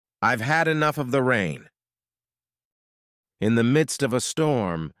I've had enough of the rain. In the midst of a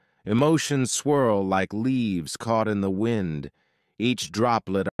storm, emotions swirl like leaves caught in the wind, each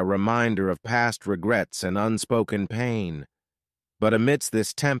droplet a reminder of past regrets and unspoken pain. But amidst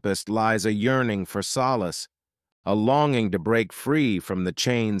this tempest lies a yearning for solace, a longing to break free from the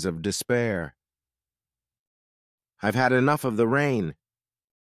chains of despair. I've had enough of the rain,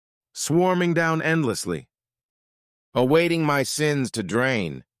 swarming down endlessly, awaiting my sins to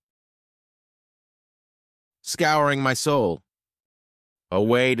drain, scouring my soul,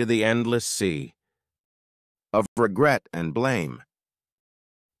 away to the endless sea of regret and blame.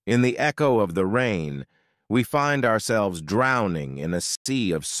 In the echo of the rain, we find ourselves drowning in a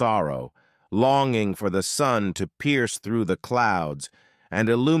sea of sorrow, longing for the sun to pierce through the clouds and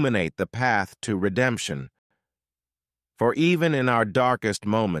illuminate the path to redemption. For even in our darkest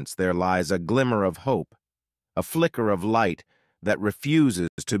moments there lies a glimmer of hope, a flicker of light that refuses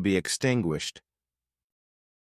to be extinguished.